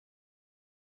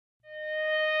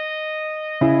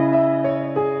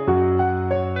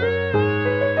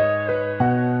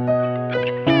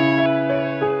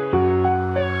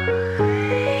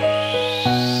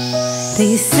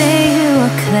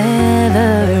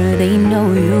clever, they know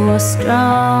you are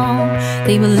strong.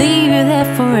 They believe you're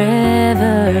there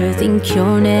forever, think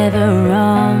you're never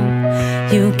wrong.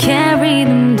 You carry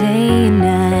them day and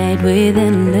night with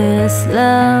endless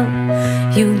love.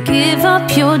 You give up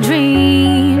your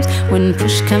dreams when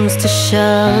push comes to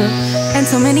shove. And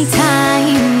so many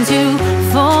times you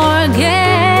forget,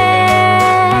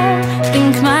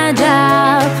 think my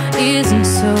job isn't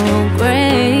so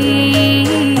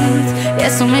great. Yeah,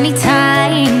 so many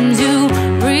times you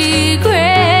regret,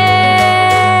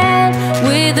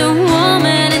 with a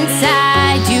woman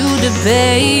inside you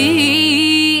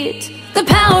debate. The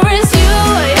power is you,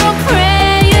 your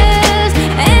prayers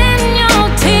and your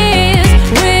tears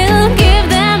will give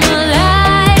them a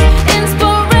light,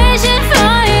 inspiration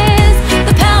for years.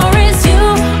 The power is you,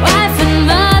 wife and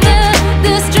mother,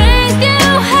 the strength you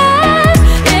have.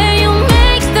 Yeah, you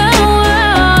make the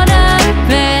world a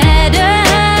better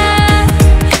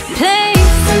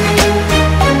place.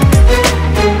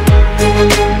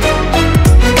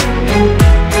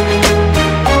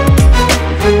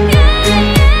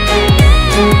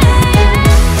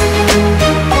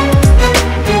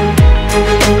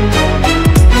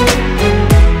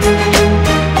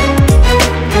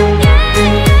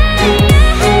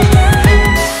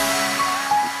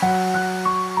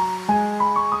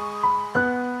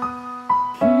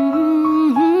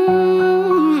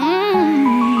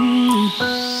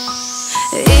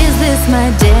 Is this my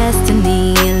destiny?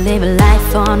 Live a life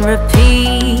on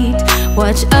repeat.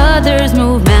 Watch others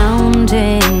move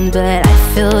mountains, but I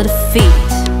feel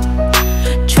defeat.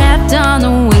 Trapped on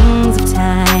the wings of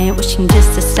time, wishing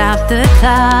just to stop the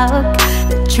clock.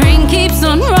 The train keeps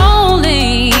on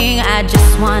rolling, I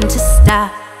just want to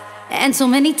stop. And so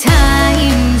many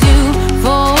times you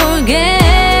forget,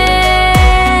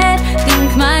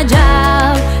 think my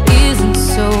job isn't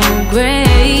so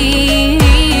great.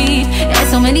 And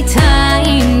so many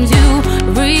times you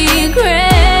regret,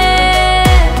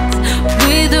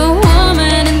 with a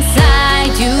woman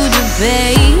inside you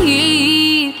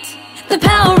debate. The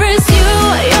power is you,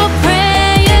 your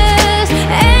prayers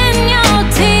and your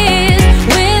tears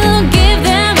will give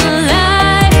them a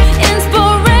light,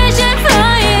 inspiration for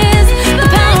years. The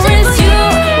power is you,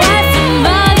 wife and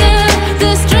mother,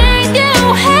 the strength you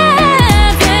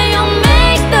have. Yeah, you'll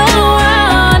make the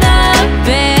world a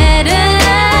better.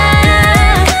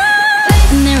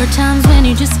 And there are times when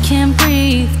you just can't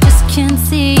breathe, just can't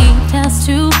see past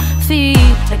 2 feet.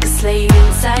 Like a slave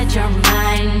inside your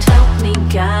mind, help me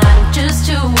God, I'm just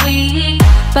too weak.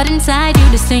 But inside you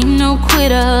just ain't no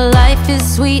quitter. Life is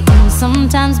sweet and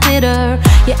sometimes bitter.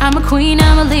 Yeah, I'm a queen,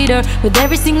 I'm a leader, with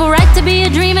every single right to be a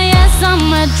dreamer. Yes,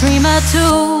 I'm a dreamer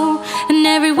too, and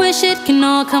every wish it can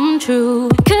all come true.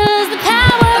 'Cause the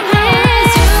power